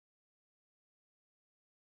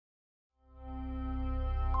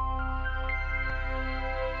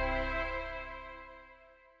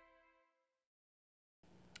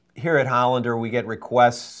Here at Hollander, we get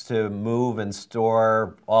requests to move and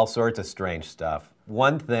store all sorts of strange stuff.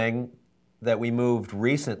 One thing that we moved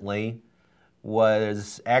recently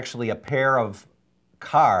was actually a pair of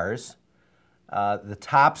cars. The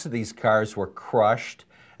tops of these cars were crushed,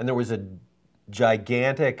 and there was a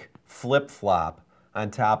gigantic flip-flop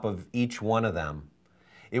on top of each one of them.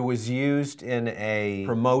 It was used in a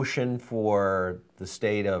promotion for the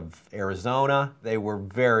state of Arizona. They were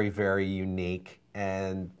very, very unique,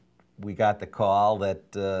 and we got the call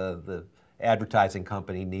that the advertising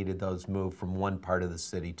company needed those moved from one part of the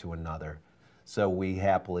city to another. So we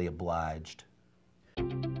happily obliged.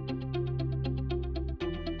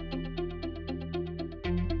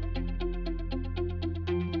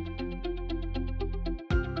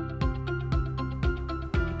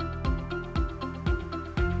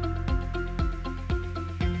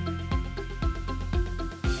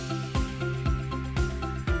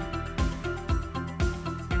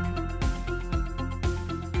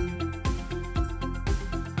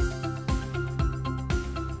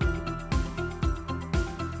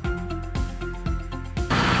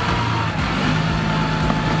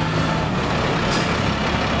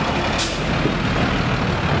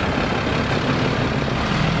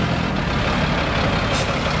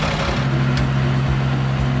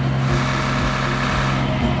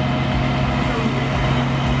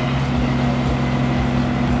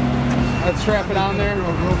 Let's strap it on there and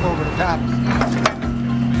we'll rope over the top. You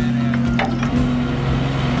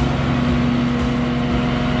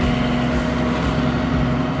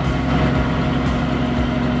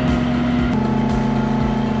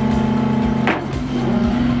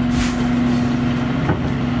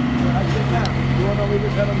want to leave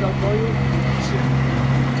your pedals up for you? It's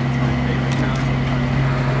my favorite town.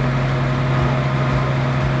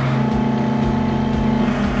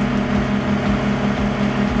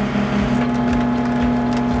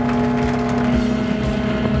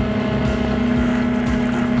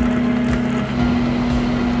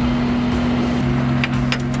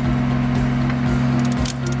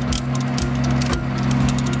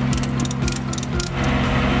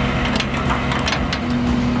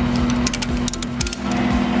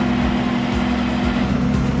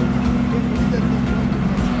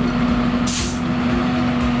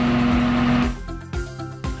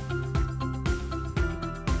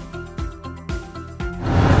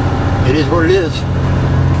 It is what it is.